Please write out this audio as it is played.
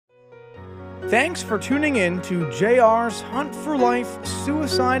Thanks for tuning in to JR's Hunt for Life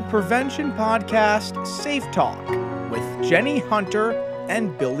Suicide Prevention Podcast, Safe Talk, with Jenny Hunter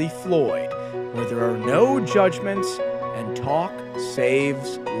and Billy Floyd, where there are no judgments and talk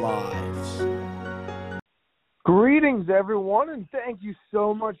saves lives. Greetings, everyone, and thank you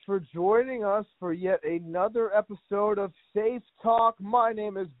so much for joining us for yet another episode of Safe Talk. My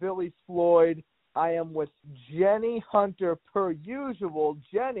name is Billy Floyd. I am with Jenny Hunter, per usual.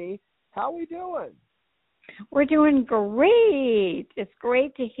 Jenny, how we doing? We're doing great. It's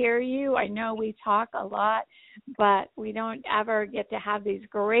great to hear you. I know we talk a lot, but we don't ever get to have these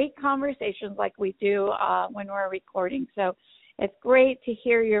great conversations like we do when we're recording. So it's great to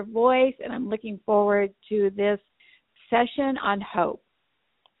hear your voice, and I'm looking forward to this session on hope.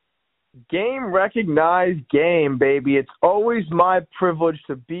 Game recognized game, baby. It's always my privilege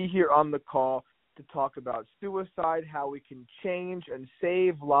to be here on the call to talk about suicide, how we can change and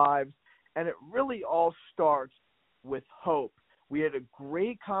save lives. And it really all starts with hope. We had a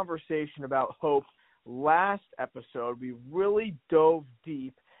great conversation about hope last episode. We really dove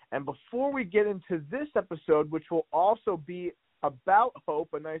deep. And before we get into this episode, which will also be about hope,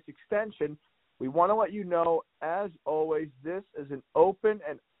 a nice extension, we want to let you know, as always, this is an open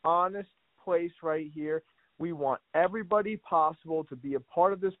and honest place right here. We want everybody possible to be a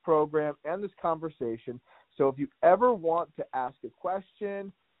part of this program and this conversation. So if you ever want to ask a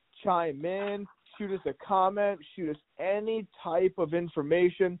question, chime in, shoot us a comment, shoot us any type of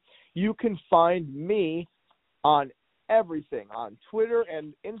information, you can find me on everything, on Twitter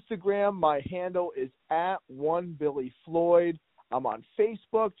and Instagram. My handle is @OneBillyFloyd. I'm on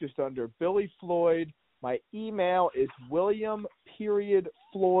Facebook just under Billy Floyd. My email is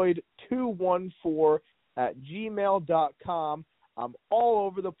william.floyd214@gmail.com. I'm all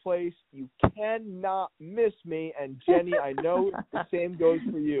over the place. You cannot miss me. And Jenny, I know the same goes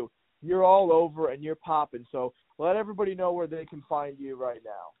for you. You're all over and you're popping. So let everybody know where they can find you right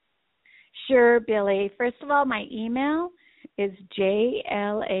now. Sure, Billy. First of all, my email is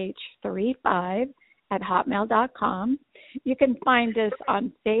jlh35@hotmail.com. You can find us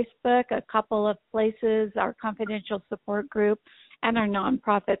on Facebook, a couple of places, our confidential support group, and our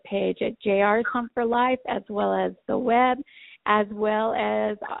nonprofit page at JR's Hunt for Life, as well as the web, as well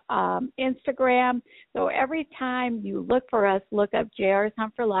as Instagram. So every time you look for us, look up JR's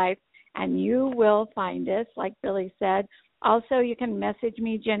Hunt for Life, and you will find us, like Billy said. Also, you can message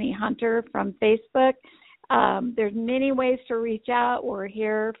me, Jenny Hunter, from Facebook. There's many ways to reach out. We're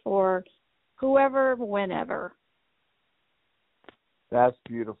here for whoever, whenever. That's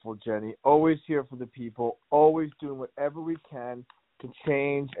beautiful, Jenny. Always here for the people, always doing whatever we can to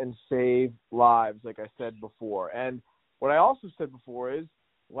change and save lives, like I said before. And what I also said before is,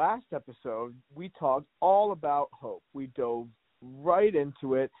 last episode, we talked all about hope. We dove right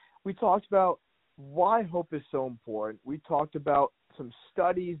into it. We talked about why hope is so important. We talked about some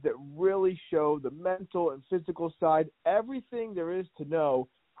studies that really show the mental and physical side, everything there is to know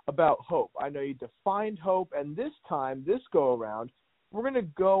about hope. I know you defined hope, and this time, this go-around, we're going to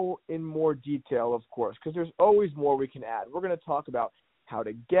go in more detail, of course, because there's always more we can add. We're going to talk about how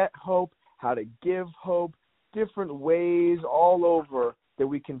to get hope, how to give hope, different ways all over that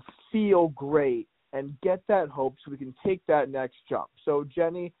we can feel great and get that hope so we can take that next jump. So,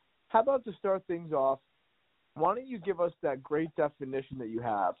 Jenny, how about to start things off, why don't you give us that great definition that you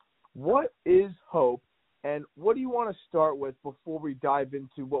have? What is hope, and what do you want to start with before we dive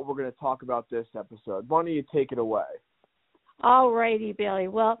into what we're going to talk about this episode? Why don't you take it away? All righty, Billy.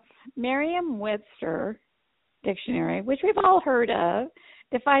 Well, Merriam-Webster Dictionary, which we've all heard of,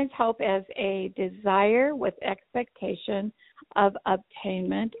 defines hope as a desire with expectation of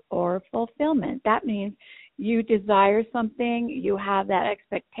obtainment or fulfillment. That means you desire something, you have that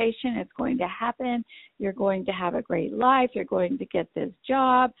expectation it's going to happen, you're going to have a great life, you're going to get this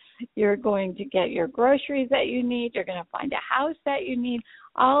job, you're going to get your groceries that you need, you're going to find a house that you need.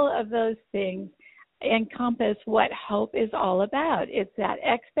 All of those things encompass what hope is all about. It's that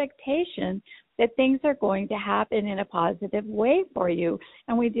expectation that things are going to happen in a positive way for you.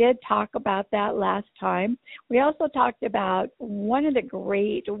 And we did talk about that last time. We also talked about one of the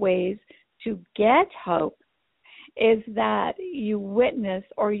great ways to get hope is that you witness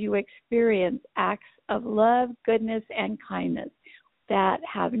or you experience acts of love, goodness, and kindness that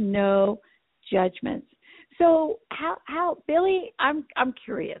have no judgments. So how Billy, I'm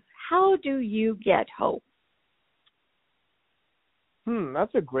curious, how do you get hope?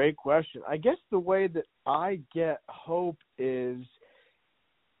 That's a great question. I guess the way that I get hope is,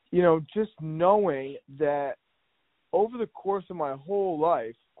 just knowing that over the course of my whole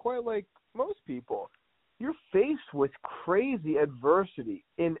life, quite like most people, you're faced with crazy adversity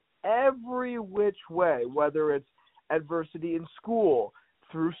in every whether it's adversity in school,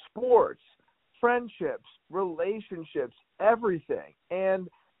 through sports, friendships, relationships, everything. And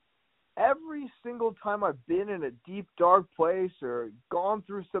every single time I've been in a deep, dark place or gone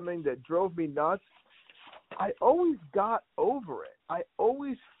through something that drove me nuts, I always got over it. I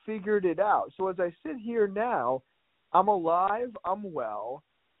always figured it out. So as I sit here now, I'm alive, I'm well,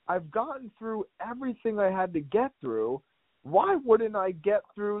 I've gotten through everything I had to get through. Why wouldn't I get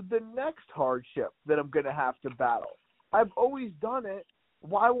through the next hardship that I'm going to have to battle? I've always done it.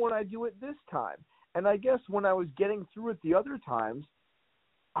 Why won't I do it this time? And I guess when I was getting through it the other times,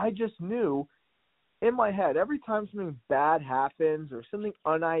 I just knew in my head, every time something bad happens or something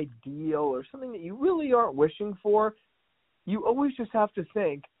unideal or something that you really aren't wishing for, you always just have to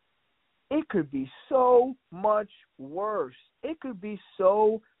think, it could be so much worse. It could be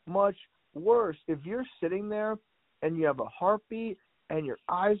so much worse. If you're sitting there and you have a heartbeat and your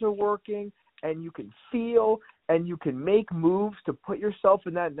eyes are working and you can feel and you can make moves to put yourself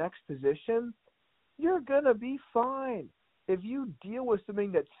in that next position, you're going to be fine. If you deal with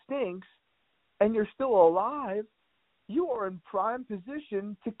something that stinks and you're still alive, you are in prime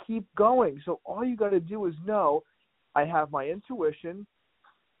position to keep going. So all you got to do is know, I have my intuition,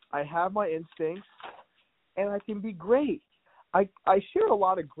 I have my instincts, and I can be great. I share a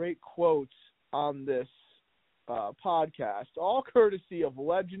lot of great quotes on this podcast, all courtesy of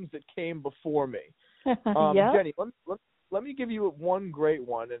legends that came before me. Yeah. Jenny, let me give you one great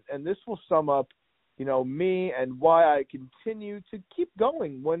one, and this will sum up, me and why I continue to keep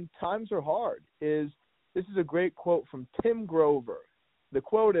going when times are hard. This is a great quote from Tim Grover. The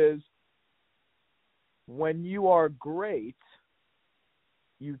quote is, when you are great,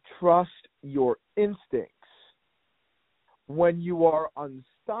 you trust your instincts. When you are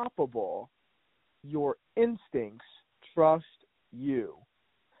unstoppable, your instincts trust you.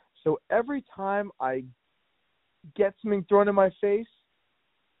 So every time I get something thrown in my face,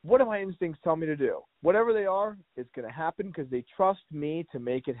 what do my instincts tell me to do? Whatever they are, it's going to happen because they trust me to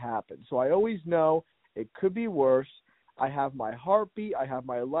make it happen. So I always know it could be worse. I have my heartbeat, I have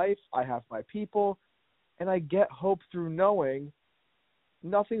my life, I have my people, and I get hope through knowing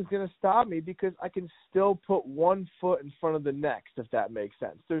nothing's going to stop me because I can still put one foot in front of the next, if that makes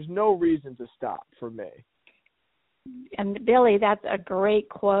sense. There's no reason to stop for me. And Billy, that's a great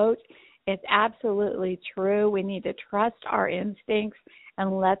quote. It's absolutely true. We need to trust our instincts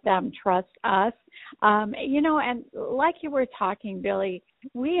and let them trust us. And like you were talking, Billy,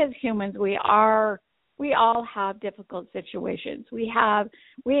 we as humans, we all have difficult situations. We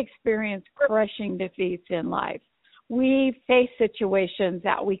experience crushing defeats in life. We face situations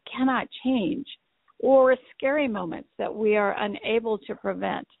that we cannot change or scary moments that we are unable to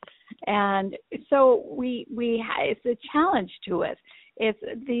prevent. And so it's a challenge to us.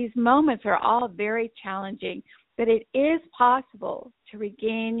 These moments are all very challenging, but it is possible to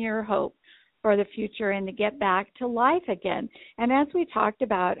regain your hope for the future and to get back to life again. And as we talked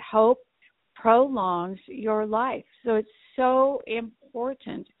about, hope prolongs your life. So it's so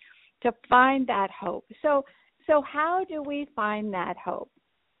important to find that hope. So how do we find that hope?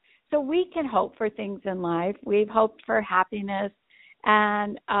 So we can hope for things in life. We've hoped for happiness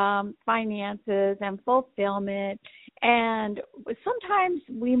and finances and fulfillment. And sometimes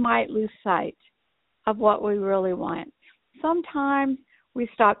we might lose sight of what we really want. Sometimes we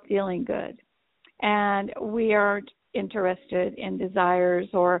stop feeling good and we aren't interested in desires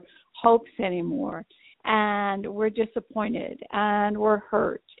or hopes anymore. And we're disappointed and we're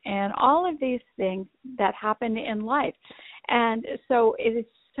hurt and all of these things that happen in life. And so it is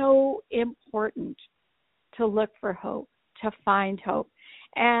so important to look for hope, to find hope.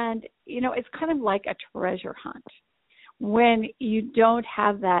 And, it's kind of like a treasure hunt. When you don't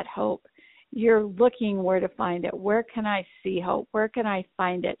have that hope, you're looking where to find it. Where can I see hope? Where can I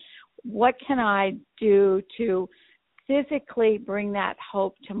find it? What can I do to physically bring that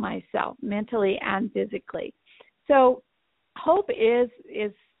hope to myself, mentally and physically? So hope is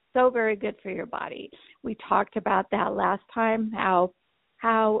so very good for your body. We talked about that last time,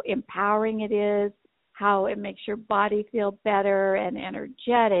 how empowering it is, how it makes your body feel better and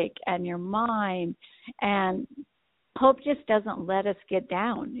energetic and your mind. And hope just doesn't let us get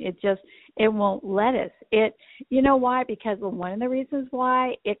down. It won't let us. You know why? Because one of the reasons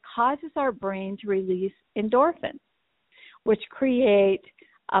why, it causes our brain to release endorphins, which create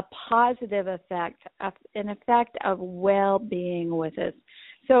a positive effect, an effect of well-being with us.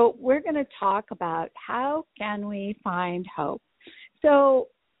 So we're going to talk about how can we find hope. So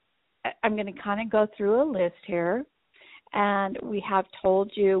I'm going to kind of go through a list here, and we have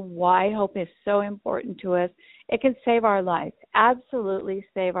told you why hope is so important to us. It can save our life, absolutely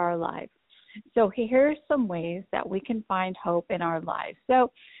save our life. So here's some ways that we can find hope in our lives.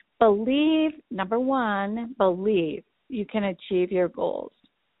 So believe, number one, believe you can achieve your goals.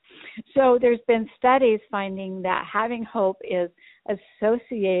 So there's been studies finding that having hope is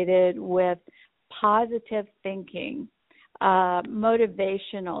associated with positive thinking,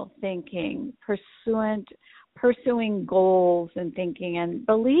 motivational thinking, pursuing goals and thinking, and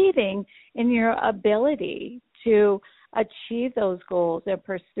believing in your ability to achieve those goals and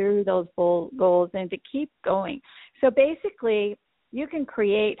pursue those goals and to keep going. So basically, you can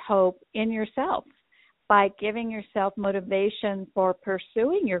create hope in yourself by giving yourself motivation for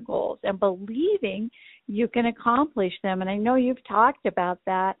pursuing your goals and believing you can accomplish them. And I know you've talked about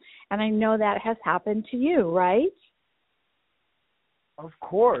that, and I know that has happened to you, right? Of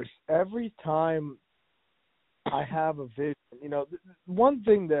course. Every time I have a vision, one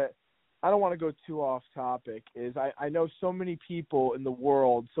thing that I don't want to go too off topic is I know so many people in the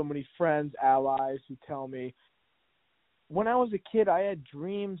world, so many friends, allies who tell me, when I was a kid, I had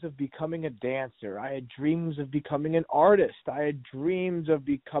dreams of becoming a dancer. I had dreams of becoming an artist. I had dreams of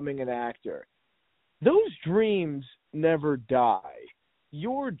becoming an actor. Those dreams never die.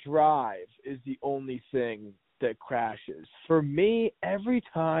 Your drive is the only thing that crashes. For me, every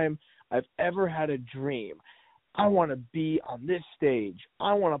time I've ever had a dream, I want to be on this stage.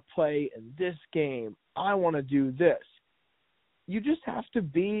 I want to play in this game. I want to do this. You just have to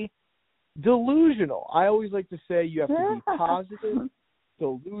be delusional. I always like to say you have to be positive,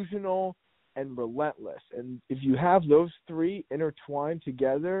 delusional, and relentless. And if you have those three intertwined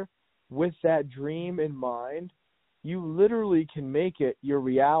together with that dream in mind, you literally can make it your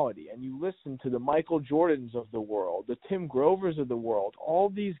reality. And you listen to the Michael Jordans of the world, the Tim Grovers of the world, all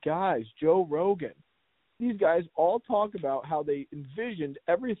these guys, Joe Rogan. These guys all talk about how they envisioned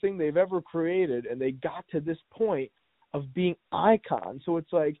everything they've ever created, and they got to this point of being icons. So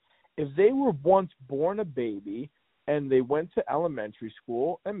it's like, if they were once born a baby and they went to elementary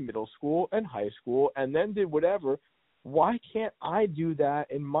school and middle school and high school and then did whatever, why can't I do that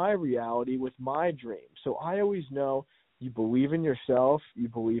in my reality with my dreams? So I always know you believe in yourself, you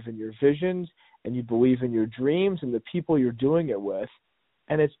believe in your visions, and you believe in your dreams and the people you're doing it with,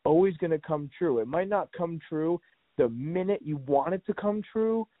 and it's always going to come true. It might not come true the minute you want it to come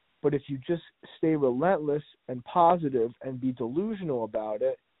true, but if you just stay relentless and positive and be delusional about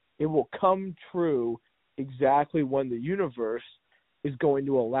it, it will come true exactly when the universe is going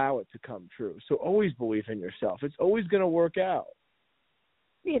to allow it to come true. So always believe in yourself. It's always going to work out.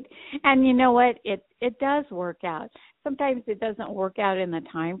 And you know what? It does work out. Sometimes it doesn't work out in the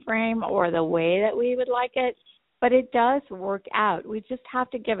time frame or the way that we would like it, but it does work out. We just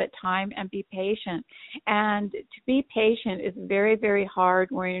have to give it time and be patient. And to be patient is very, very hard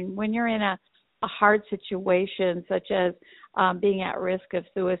when you're in a hard situation, such as being at risk of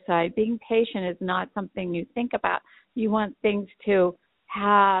suicide. Being patient is not something you think about. You want things to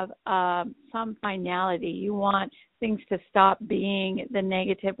have some finality. You want things to stop being the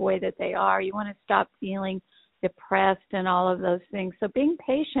negative way that they are. You want to stop feeling depressed and all of those things. So being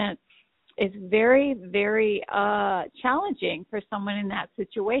patient is very, very challenging for someone in that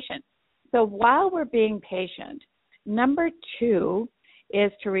situation. So while we're being patient, number 2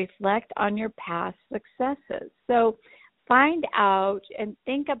 is to reflect on your past successes. So find out and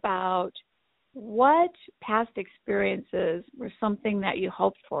think about what past experiences were something that you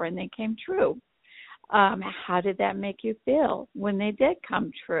hoped for and they came true. How did that make you feel when they did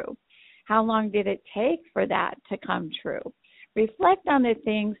come true? How long did it take for that to come true? Reflect on the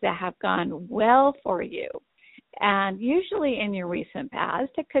things that have gone well for you. And usually in your recent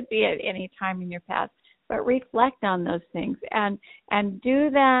past, it could be at any time in your past, but reflect on those things and do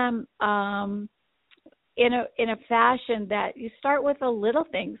them in a fashion that you start with the little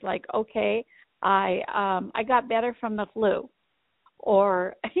things like, okay, I got better from the flu,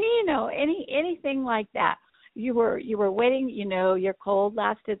 or anything like that. You were waiting, your cold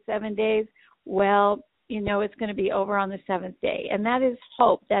lasted 7 days. Well, it's going to be over on the 7th day. And that is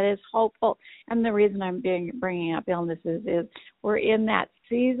hope. That is hopeful. And the reason I'm bringing up illnesses is we're in that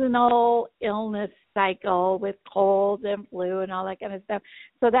seasonal illness cycle with colds and flu and all that kind of stuff.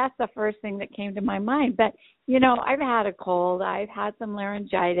 So that's the first thing that came to my mind. But, I've had a cold. I've had some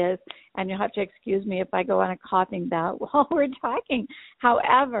laryngitis. And you'll have to excuse me if I go on a coughing bout while we're talking.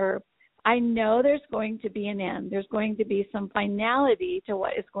 However, I know there's going to be an end. There's going to be some finality to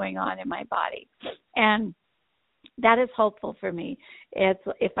what is going on in my body. And that is hopeful for me.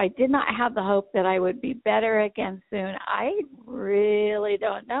 If I did not have the hope that I would be better again soon, I really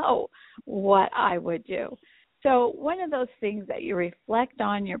don't know what I would do. So one of those things that you reflect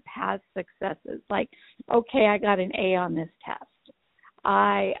on your past successes, like, okay, I got an A on this test.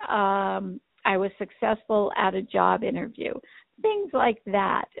 I was successful at a job interview. Things like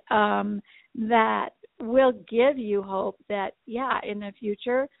that, that will give you hope that, yeah, in the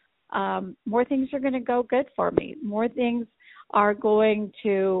future, more things are going to go good for me. More things are going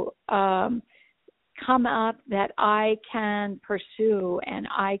to come up that I can pursue and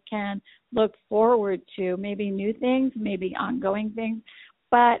I can look forward to, maybe new things, maybe ongoing things.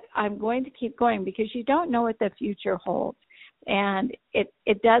 But I'm going to keep going because you don't know what the future holds. And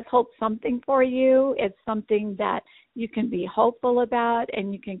it does hold something for you. It's something that you can be hopeful about,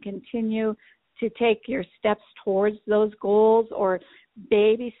 and you can continue to take your steps towards those goals, or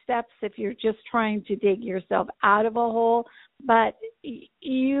baby steps if you're just trying to dig yourself out of a hole. But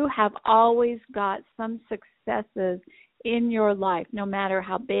you have always got some successes in your life, no matter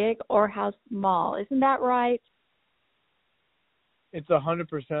how big or how small. Isn't that right? It's 100%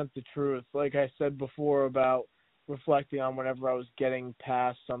 the truth. Like I said before about reflecting on whenever I was getting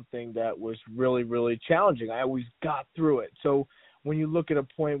past something that was really, really challenging, I always got through it. So when you look at a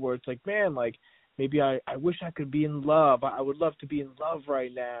point where it's like, man, like maybe I wish I could be in love. I would love to be in love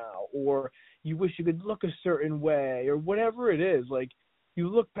right now. Or you wish you could look a certain way, or whatever it is. Like you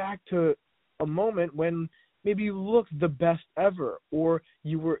look back to a moment when maybe you looked the best ever, or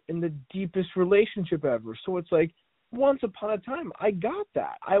you were in the deepest relationship ever. So it's like, once upon a time, I got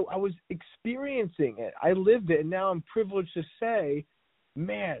that. I was experiencing it. I lived it, and now I'm privileged to say,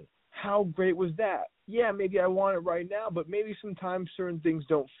 man, how great was that? Yeah, maybe I want it right now, but maybe sometimes certain things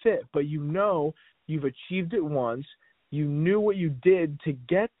don't fit. But you know you've achieved it once. You knew what you did to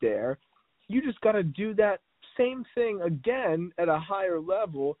get there. You just got to do that same thing again at a higher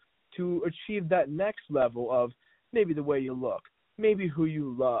level to achieve that next level of maybe the way you look, maybe who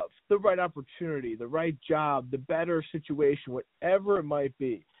you love, the right opportunity, the right job, the better situation, whatever it might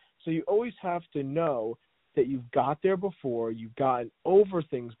be. So you always have to know that you've got there before, you've gotten over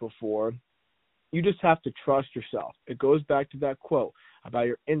things before. You just have to trust yourself. It goes back to that quote about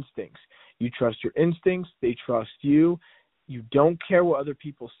your instincts. You trust your instincts, they trust you. You don't care what other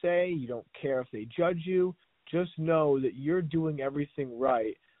people say. You don't care if they judge you. Just know that you're doing everything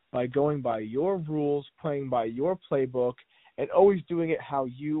right by going by your rules, playing by your playbook, and always doing it how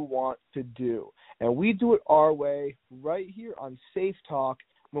you want to do. And we do it our way right here on Safe Talk.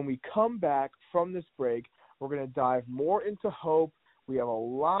 When we come back from this break, we're going to dive more into hope. We have a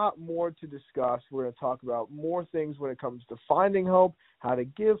lot more to discuss. We're going to talk about more things when it comes to finding hope, how to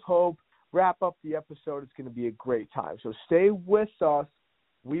give hope, wrap up the episode. It's going to be a great time. So stay with us.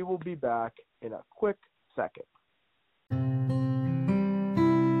 We will be back in a quick second.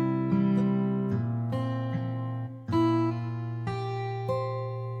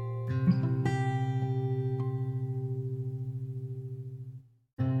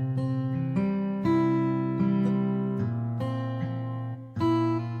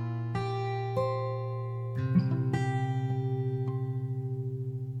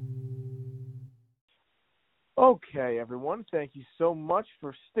 Okay, everyone, thank you so much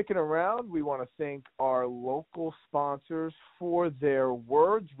for sticking around. We want to thank our local sponsors for their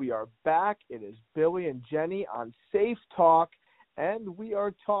words. We are back. It is Billy and Jenny on Safe Talk, and we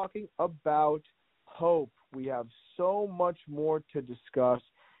are talking about hope. We have so much more to discuss.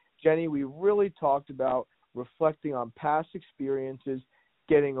 Jenny, we really talked about reflecting on past experiences,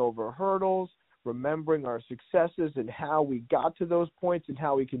 getting over hurdles, remembering our successes and how we got to those points and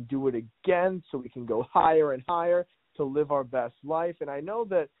how we can do it again so we can go higher and higher to live our best life. And I know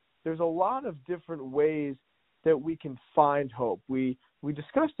that there's a lot of different ways that we can find hope. We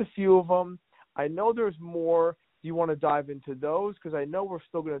discussed a few of them. I know there's more. Do you want to dive into those? Because I know we're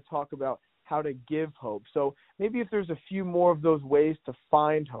still going to talk about how to give hope. So maybe if there's a few more of those ways to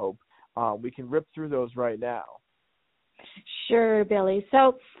find hope, we can rip through those right now. Sure, Billy.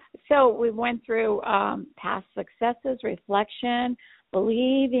 So we went through past successes, reflection,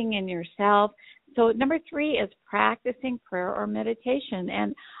 believing in yourself. So number 3 is practicing prayer or meditation.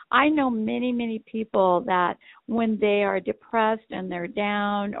 And I know many, many people that when they are depressed and they're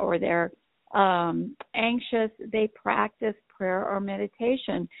down or they're anxious, they practice prayer or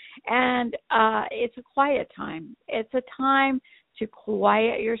meditation. And it's a quiet time. It's a time to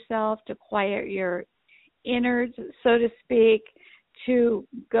quiet yourself, to quiet your innards, so to speak, to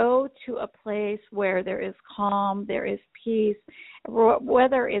go to a place where there is calm, there is peace,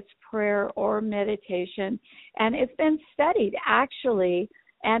 whether it's prayer or meditation. And it's been studied, actually,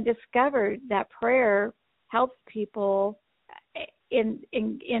 and discovered that prayer helps people in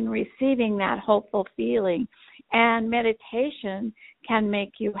receiving that hopeful feeling. And meditation can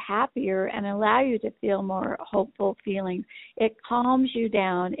make you happier and allow you to feel more hopeful feelings. It calms you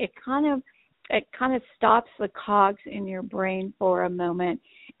down. It kind of it kind of stops the cogs in your brain for a moment,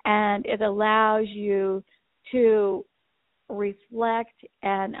 and it allows you to reflect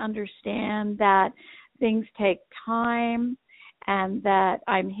and understand that things take time and that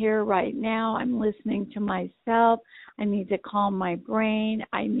I'm here right now. I'm listening to myself. I need to calm my brain.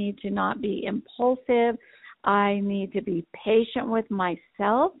 I need to not be impulsive. I need to be patient with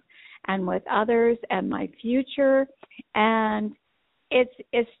myself and with others and my future. And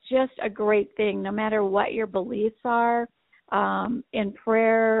it's just a great thing, no matter what your beliefs are in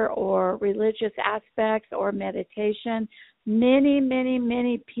prayer or religious aspects or meditation. Many, many,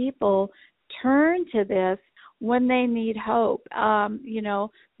 many people turn to this when they need hope.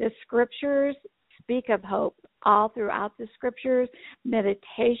 The scriptures speak of hope all throughout the scriptures.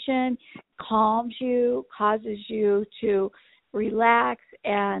 Meditation calms you, causes you to relax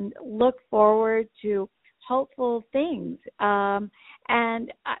and look forward to hopeful things.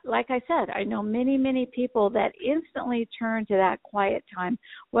 And like I said, I know many, many people that instantly turn to that quiet time,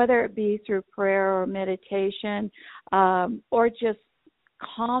 whether it be through prayer or meditation or just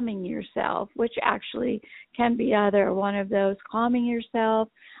calming yourself, which actually can be either one of those, calming yourself,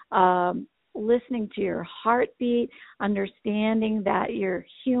 listening to your heartbeat, understanding that you're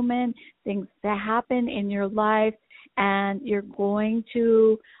human, things that happen in your life, and you're going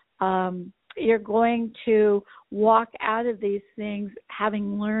to walk out of these things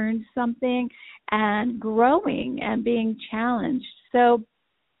having learned something and growing and being challenged. So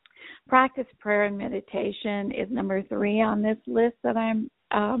practice prayer and meditation is number 3 on this list that I'm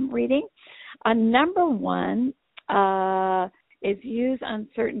reading. Number 1 is use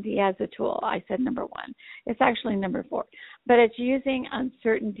uncertainty as a tool. I said number 1. It's actually number 4. But it's using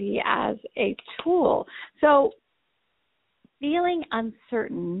uncertainty as a tool. So feeling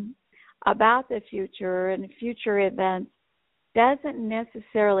uncertain about the future and future events doesn't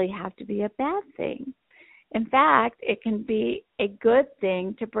necessarily have to be a bad thing. In fact, it can be a good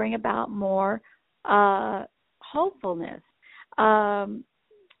thing to bring about more hopefulness.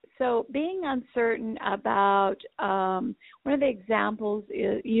 So being uncertain about one of the examples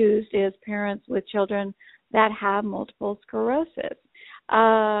used is parents with children that have multiple sclerosis.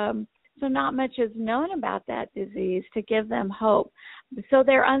 So not much is known about that disease to give them hope. So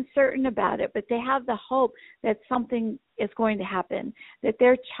they're uncertain about it, but they have the hope that something is going to happen, that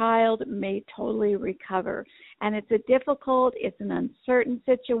their child may totally recover. And it's it's an uncertain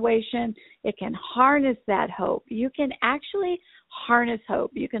situation. It can harness that hope. You can actually harness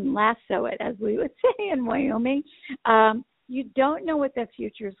hope. You can lasso it, as we would say in Wyoming. You don't know what the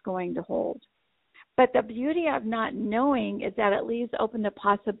future is going to hold. But the beauty of not knowing is that it leaves open the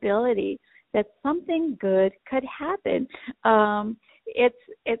possibility that something good could happen.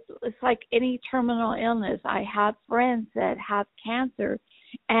 It's like any terminal illness. I have friends that have cancer,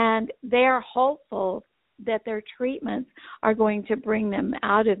 and they are hopeful that their treatments are going to bring them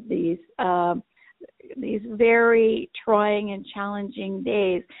out of these very trying and challenging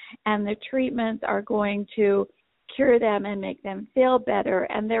days, and the treatments are going to cure them and make them feel better.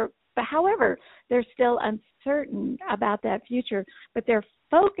 However, they're still uncertain about that future, but they're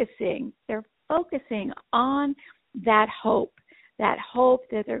focusing on that hope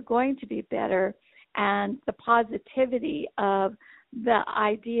that they're going to be better, and the positivity of the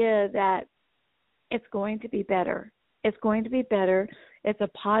idea that it's going to be better. It's going to be better. It's a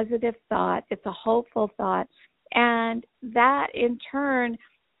positive thought. It's a hopeful thought. And that, in turn,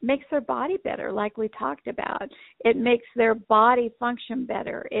 makes their body better, like we talked about. It makes their body function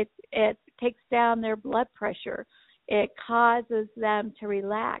better. It takes down their blood pressure. It causes them to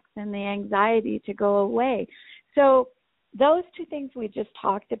relax and the anxiety to go away. So those 2 things we just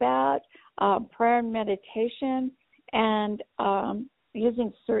talked about, prayer and meditation, and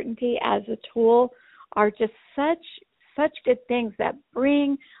using certainty as a tool, are just such good things that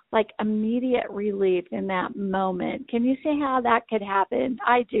bring like immediate relief in that moment. Can you see how that could happen?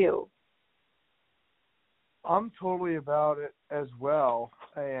 I do. I'm totally about it as well,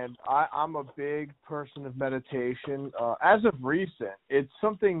 and I'm a big person of meditation. As of recent, it's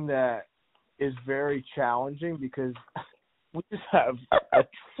something that is very challenging because we just have a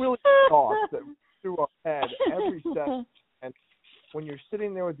trillion thoughts that run through our head every second. And when you're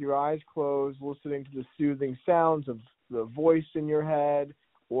sitting there with your eyes closed, listening to the soothing sounds of the voice in your head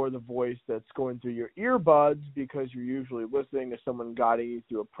or the voice that's going through your earbuds, because you're usually listening to someone guiding you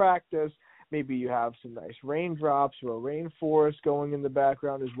through a practice. Maybe you have some nice raindrops or a rainforest going in the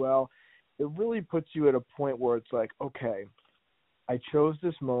background as well. It really puts you at a point where it's like, okay, I chose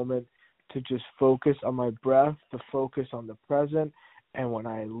this moment to just focus on my breath, to focus on the present. And when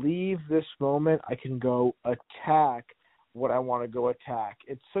I leave this moment, I can go attack what I want to go attack.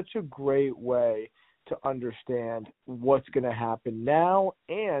 It's such a great way to understand what's going to happen now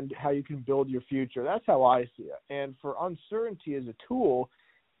and how you can build your future. That's how I see it. And for uncertainty as a tool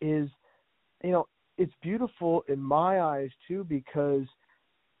is, it's beautiful in my eyes too, because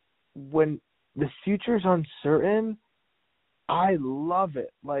when the future's uncertain, I love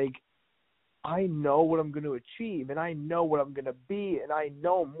it. Like, I know what I'm going to achieve, and I know what I'm going to be, and I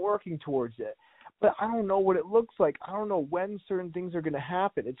know I'm working towards it. But I don't know what it looks like. I don't know when certain things are going to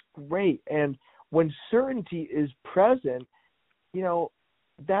happen. It's great. And when certainty is present,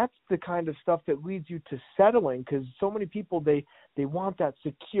 that's the kind of stuff that leads you to settling, because so many people, they want that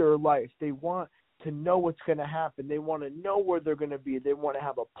secure life. They want to know what's going to happen. They want to know where they're going to be. They want to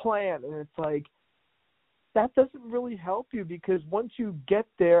have a plan. And it's like, that doesn't really help you, because once you get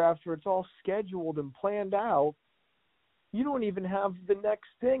there, after it's all scheduled and planned out, you don't even have the next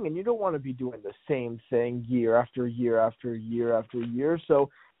thing, and you don't want to be doing the same thing year after year after year after year. So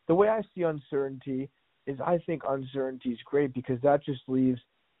the way I see uncertainty is, I think uncertainty is great, because that just leaves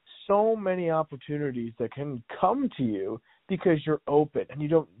so many opportunities that can come to you because you're open and you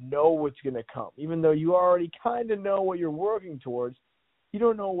don't know what's going to come. Even though you already kind of know what you're working towards, you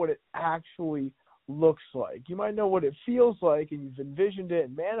don't know what it actually looks like. You might know what it feels like, and you've envisioned it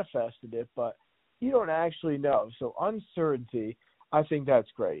and manifested it, but you don't actually know. So uncertainty, I think that's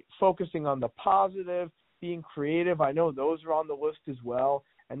great. Focusing on the positive, being creative, I know those are on the list as well.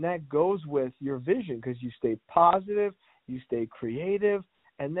 And that goes with your vision, because you stay positive, you stay creative,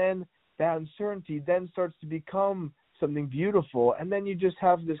 and then that uncertainty then starts to become something beautiful. And then you just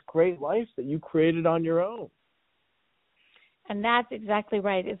have this great life that you created on your own. And that's exactly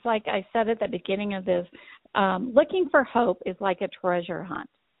right. It's like I said at the beginning of this, looking for hope is like a treasure hunt.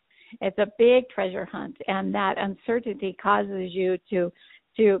 It's a big treasure hunt, and that uncertainty causes you to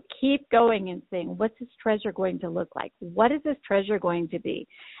keep going and saying, what's this treasure going to look like? What is this treasure going to be?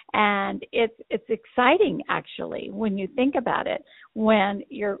 And it's exciting, actually, when you think about it, when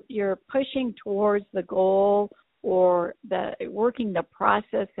you're pushing towards the goal or working the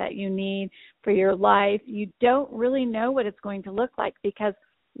process that you need for your life. You don't really know what it's going to look like, because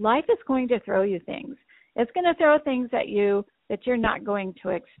life is going to throw you things. It's going to throw things at you that you're not going to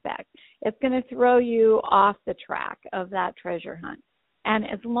expect. It's going to throw you off the track of that treasure hunt. And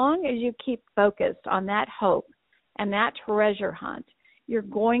as long as you keep focused on that hope and that treasure hunt, you're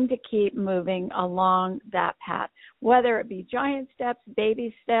going to keep moving along that path. Whether it be giant steps,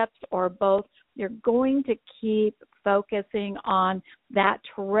 baby steps, or both, you're going to keep focusing on that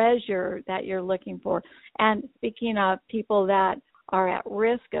treasure that you're looking for. And speaking of people that are at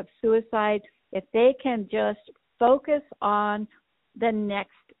risk of suicide, if they can just focus on the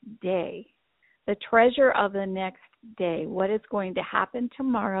next day, the treasure of the next day, what is going to happen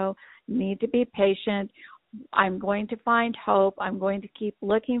tomorrow, need to be patient. I'm going to find hope. I'm going to keep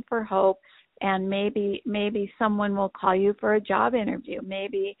looking for hope, and maybe someone will call you for a job interview.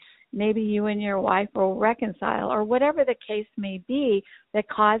 Maybe you and your wife will reconcile, or whatever the case may be that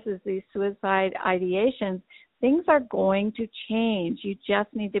causes these suicide ideations. Things are going to change. You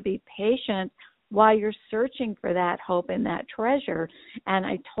just need to be patient while you're searching for that hope and that treasure. And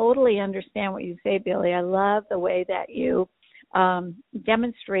I totally understand what you say, Billy. I love the way that you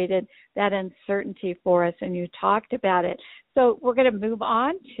demonstrated that uncertainty for us, and you talked about it. So we're going to move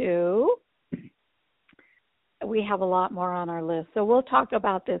on to, we have a lot more on our list, so we'll talk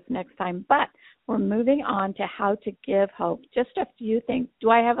about this next time, but we're moving on to how to give hope. Just a few things. Do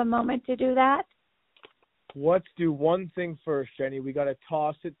I have a moment to do that? Let's do one thing first, Jenny. We got to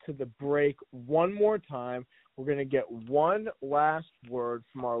toss it to the break one more time. We're going to get one last word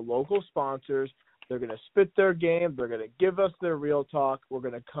from our local sponsors. They're going to spit their game. They're going to give us their real talk. We're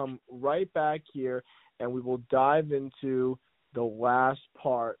going to come right back here, and we will dive into the last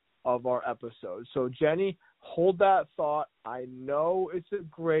part of our episode. So, Jenny, hold that thought. I know it's a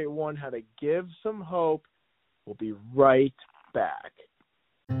great one, how to give some hope. We'll be right back.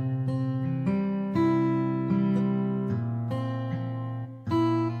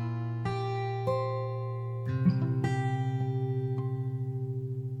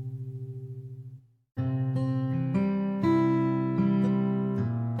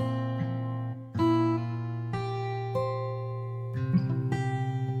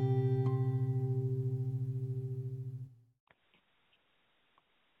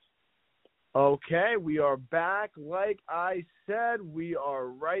 Okay, we are back. Like I said, we are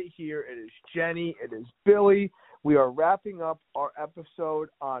right here. It is Jenny. It is Billy. We are wrapping up our episode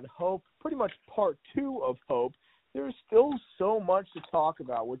on hope, pretty much part 2 of hope. There's still so much to talk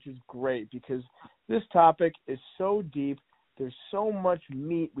about, which is great because this topic is so deep. There's so much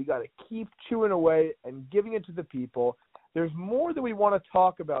meat. We got to keep chewing away and giving it to the people. there's more that we want to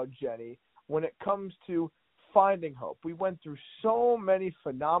talk about, Jenny, when it comes to finding hope. We went through so many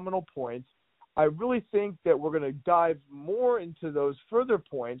phenomenal points. I really think that we're going to dive more into those further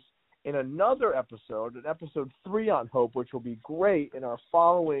points in another episode, an episode 3 on hope, which will be great in our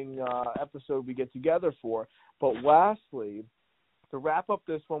following episode we get together for. But lastly, to wrap up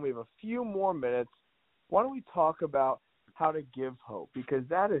this one, we have a few more minutes. Why don't we talk about how to give hope? Because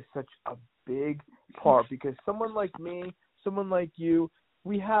that is such a big part. Because someone like me, someone like you,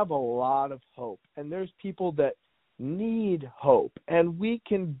 we have a lot of hope. And there's people that need hope. And we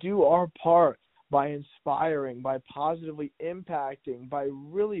can do our part by inspiring, by positively impacting, by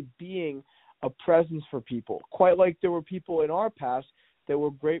really being a presence for people. Quite like there were people in our past that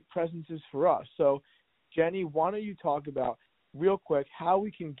were great presences for us. So, Jenny, why don't you talk about real quick how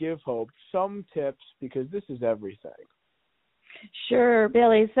we can give hope, some tips, because this is everything. Sure,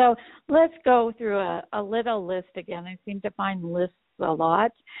 Billy. So let's go through a little list again. I seem to find lists a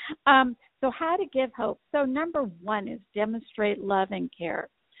lot. So how to give hope. So number 1 is demonstrate love and care.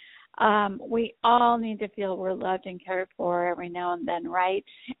 We all need to feel we're loved and cared for every now and then, right?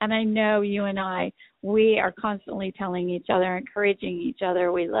 And I know you and I, we are constantly telling each other, encouraging each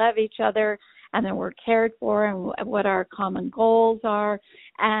other, we love each other, and then we're cared for, and what our common goals are.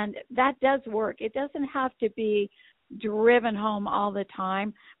 And that does work. It doesn't have to be driven home all the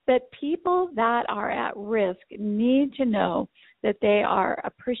time, but people that are at risk need to know that they are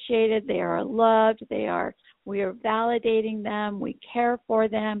appreciated, they are loved, we are validating them, we care for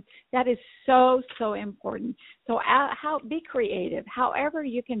them. That is so, so important. So be creative. However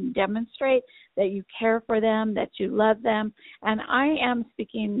you can demonstrate that you care for them, that you love them. And I am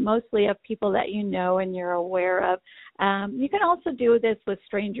speaking mostly of people that you know and you're aware of. You can also do this with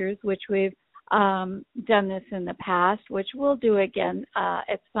strangers, which we've done this in the past, which we'll do again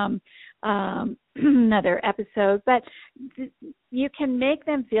at some another episode. But you can make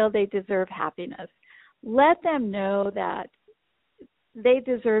them feel they deserve happiness. Let them know that they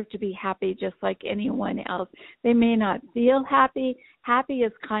deserve to be happy just like anyone else. They may not feel happy. Happy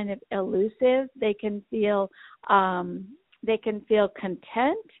is kind of elusive. They can feel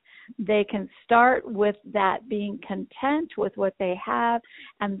content. They can start with that being content with what they have,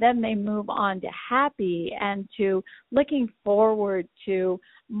 and then they move on to happy and to looking forward to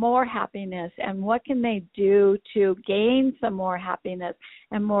more happiness and what can they do to gain some more happiness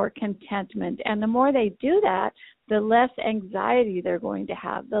and more contentment. And the more they do that, the less anxiety they're going to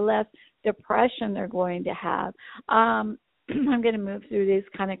have, the less depression they're going to have. I'm going to move through these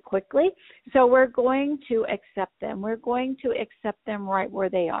kind of quickly. So we're going to accept them. We're going to accept them right where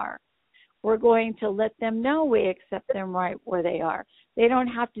they are. We're going to let them know we accept them right where they are. They don't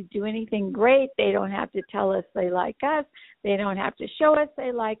have to do anything great. They don't have to tell us they like us. They don't have to show us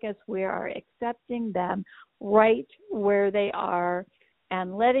they like us. We are accepting them right where they are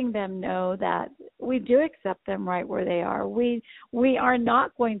and letting them know that we do accept them right where they are. We are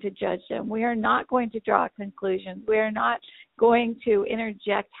not going to judge them. We are not going to draw conclusions. We are not going to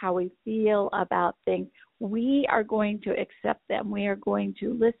interject how we feel about things. We are going to accept them. We are going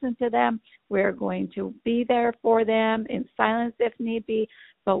to listen to them. We are going to be there for them in silence if need be,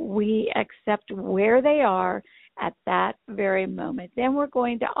 but we accept where they are at that very moment. Then we're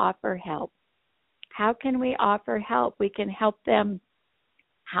going to offer help. How can we offer help? We can help them.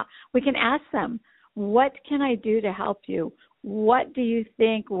 We can ask them, what can I do to help you? What do you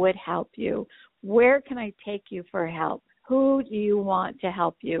think would help you? Where can I take you for help? Who do you want to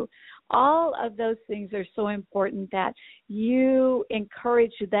help you? All of those things are so important that you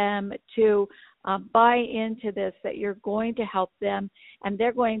encourage them to buy into this, that you're going to help them, and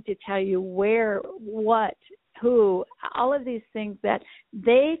they're going to tell you where, what, who, all of these things that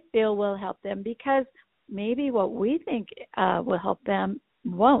they feel will help them, because maybe what we think will help them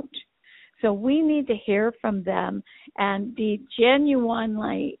won't. So we need to hear from them and be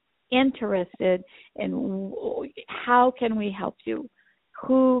genuinely interested in how can we help you?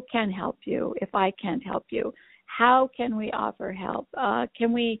 Who can help you if I can't help you? How can we offer help?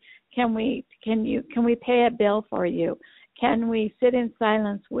 Can we pay a bill for you? Can we sit in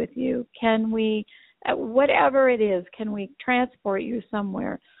silence with you? Can we, whatever it is, can we transport you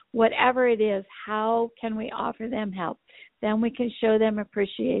somewhere? Whatever it is, how can we offer them help? Then we can show them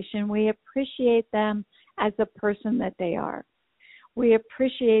appreciation. We appreciate them as a person that they are. We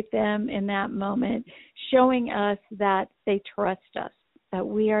appreciate them in that moment, showing us that they trust us, that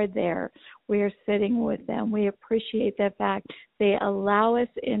we are there. We are sitting with them. We appreciate the fact they allow us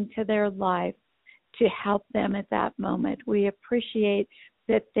into their life to help them at that moment. We appreciate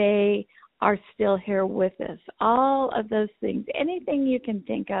that they are still here with us. All of those things, anything you can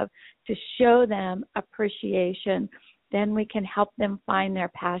think of to show them appreciation then we can help them find their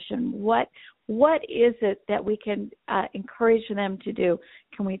passion. What is it that we can encourage them to do?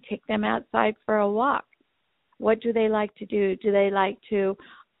 Can we take them outside for a walk? What do they like to do? Do they like to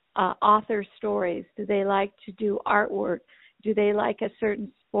author stories? Do they like to do artwork? Do they like a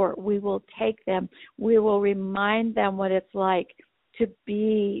certain sport? We will take them. We will remind them what it's like to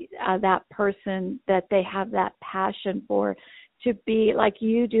be that person that they have that passion for, to be like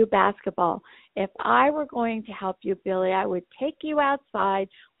you do basketball. If I were going to help you, Billy, I would take you outside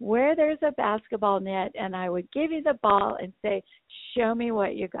where there's a basketball net, and I would give you the ball and say, show me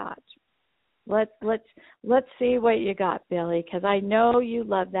what you got. Let's see what you got, Billy, because I know you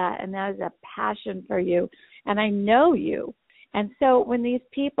love that, and that is a passion for you, and I know you. And so when these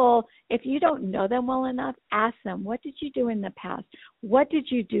people, if you don't know them well enough, ask them, what did you do in the past? What did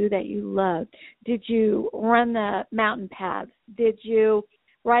you do that you loved? Did you run the mountain paths? Did you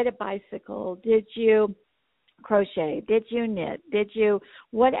ride a bicycle? Did you crochet? Did you knit? Did you,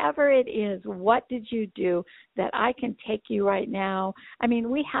 whatever it is, what did you do that I can take you right now? I mean,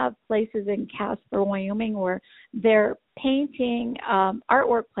 we have places in Casper, Wyoming where they're painting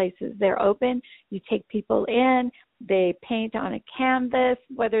artwork places. They're open. You take people in. They paint on a canvas,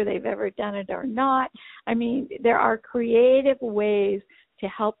 whether they've ever done it or not. I mean, there are creative ways to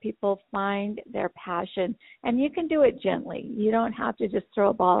help people find their passion. And you can do it gently. You don't have to just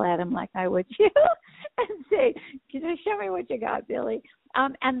throw a ball at them like I would you and say, can you show me what you got, Billy?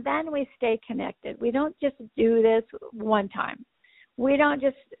 And then we stay connected. We don't just do this one time. We don't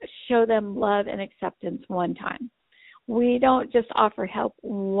just show them love and acceptance one time. We don't just offer help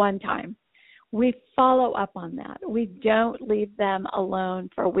one time. We follow up on that. We don't leave them alone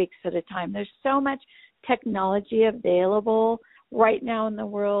for weeks at a time. There's so much technology available right now in the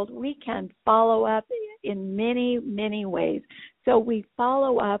world. We can follow up in many, many ways. So we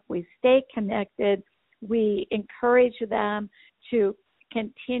follow up, we stay connected, we encourage them to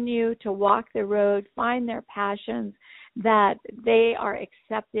continue to walk the road, find their passions, that they are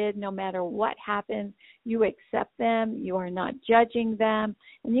accepted no matter what happens. You accept them. You are not judging them.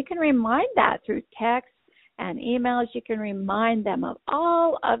 And you can remind that through text and emails. You can remind them of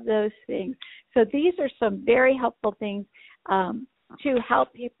all of those things. So these are some very helpful things to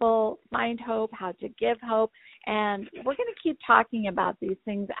help people find hope, how to give hope. And we're going to keep talking about these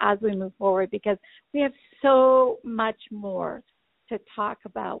things as we move forward because we have so much more to talk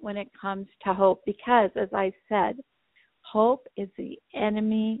about when it comes to hope because, as I said, hope is the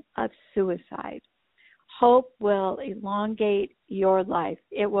enemy of suicide. Hope will elongate your life.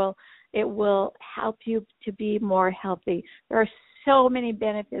 It will help you to be more healthy. There are so many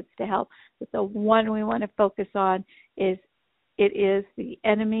benefits to health, but the one we want to focus on is it is the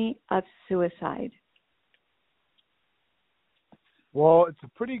enemy of suicide. Well, it's a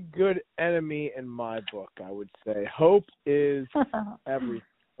pretty good enemy in my book, I would say. Hope is everything.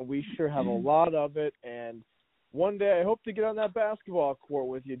 We sure have a lot of it, and one day I hope to get on that basketball court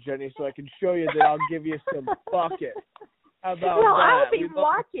with you, Jenny, so I can show you that I'll give you some buckets. How about well, that? I'll be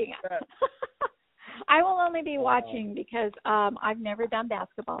watching. I will only be watching because I've never done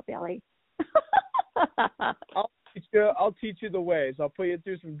basketball, Billy. I'll teach you the ways. I'll put you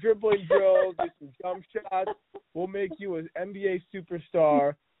through some dribbling drills, do some jump shots. We'll make you an NBA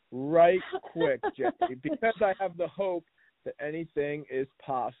superstar right quick, Jenny, because I have the hope that anything is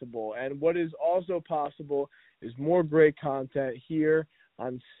possible. And what is also possible is more great content here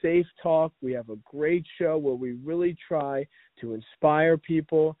on Safe Talk. We have a great show where we really try to inspire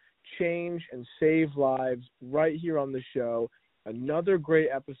people, change, and save lives right here on the show. Another great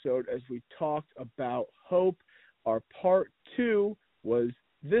episode as we talked about hope. Our part 2 was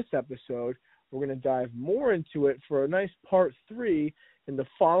this episode. We're going to dive more into it for a nice part 3 in the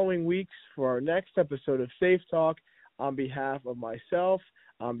following weeks for our next episode of Safe Talk. On behalf of myself,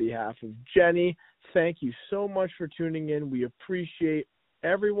 on behalf of Jenny, thank you so much for tuning in. We appreciate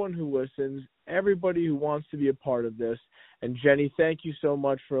everyone who listens, everybody who wants to be a part of this. And Jenny, thank you so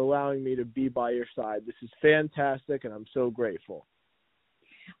much for allowing me to be by your side. This is fantastic, and I'm so grateful.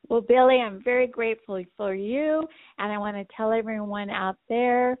 Well, Billy, I'm very grateful for you, and I want to tell everyone out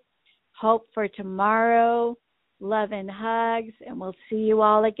there, hope for tomorrow, love and hugs, and we'll see you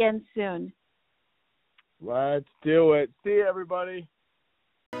all again soon. Let's do it. See you, everybody.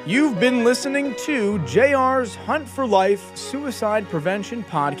 You've been listening to JR's Hunt for Life Suicide Prevention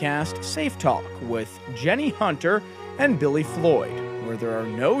Podcast, Safe Talk, with Jenny Hunter and Billy Floyd, where there are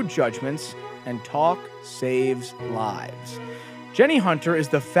no judgments and talk saves lives. Jenny Hunter is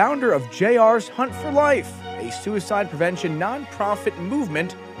the founder of JR's Hunt for Life, a suicide prevention nonprofit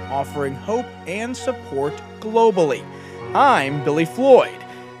movement offering hope and support globally. I'm Billy Floyd.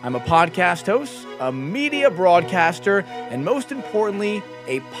 I'm a podcast host, a media broadcaster, and most importantly,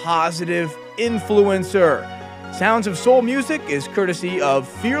 a positive influencer. Sounds of Soul music is courtesy of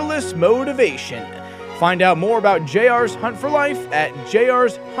Fearless Motivation. Find out more about JR's Hunt for Life at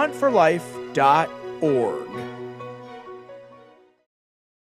jrshuntforlife.org.